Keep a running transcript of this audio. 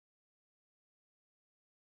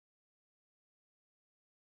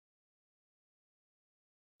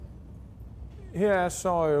Her er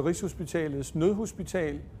så Rigshospitalets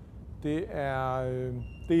Nødhospital. Det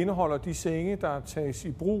indeholder de senge, der tages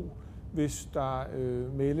i brug, hvis der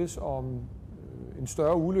meldes om en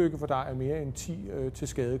større ulykke, hvor der er mere end 10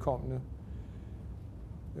 tilskadekomne.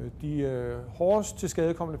 De hårdest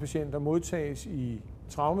tilskadekomne patienter modtages i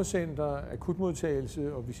traumacenter,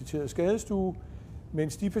 akutmodtagelse og visiteret skadestue,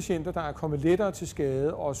 mens de patienter, der er kommet lettere til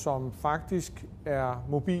skade og som faktisk er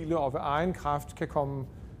mobile og ved egen kraft kan komme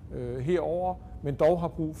herover, men dog har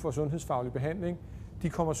brug for sundhedsfaglig behandling, de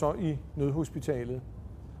kommer så i Nødhospitalet.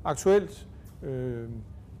 Aktuelt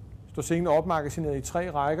står sengene opmagasineret i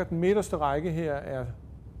 3 rækker. Den midterste række her er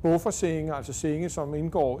buffersenge, altså senge, som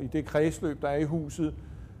indgår i det kredsløb, der er i huset,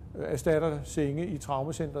 erstatter senge i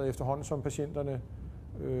traumacentret efterhånden, som patienterne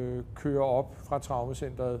kører op fra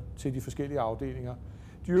traumacentret til de forskellige afdelinger.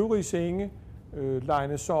 De øvrige senge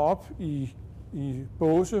legnes så op i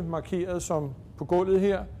båse, markeret som på gulvet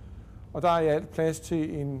her, og der er i alt plads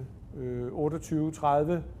til en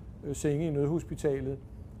 28-30 senge i Nødhospitalet.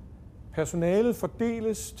 Personalet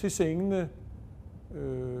fordeles til sengene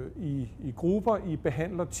i grupper, i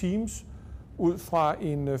behandlerteams, ud fra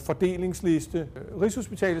en fordelingsliste.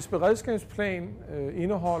 Rigshospitalets beredskabsplan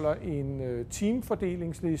indeholder en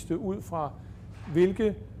teamfordelingsliste ud fra,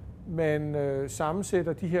 hvilke man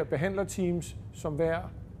sammensætter de her behandlerteams, som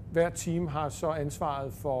hver team har så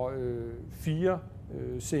ansvaret for 4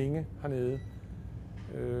 senge hernede.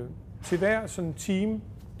 Til hver sådan team,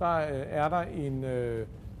 der er der en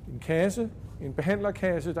kasse, en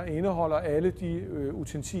behandlerkasse, der indeholder alle de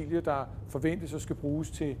utensilier, der forventes at skal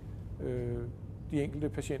bruges til de enkelte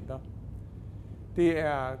patienter. Det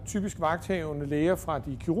er typisk vagthavende læger fra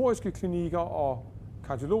de kirurgiske klinikker og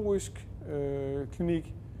kardiologisk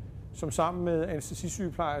klinik, som sammen med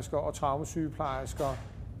anæstesisygeplejersker og traumasygeplejersker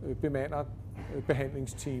bemander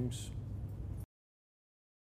behandlingsteams.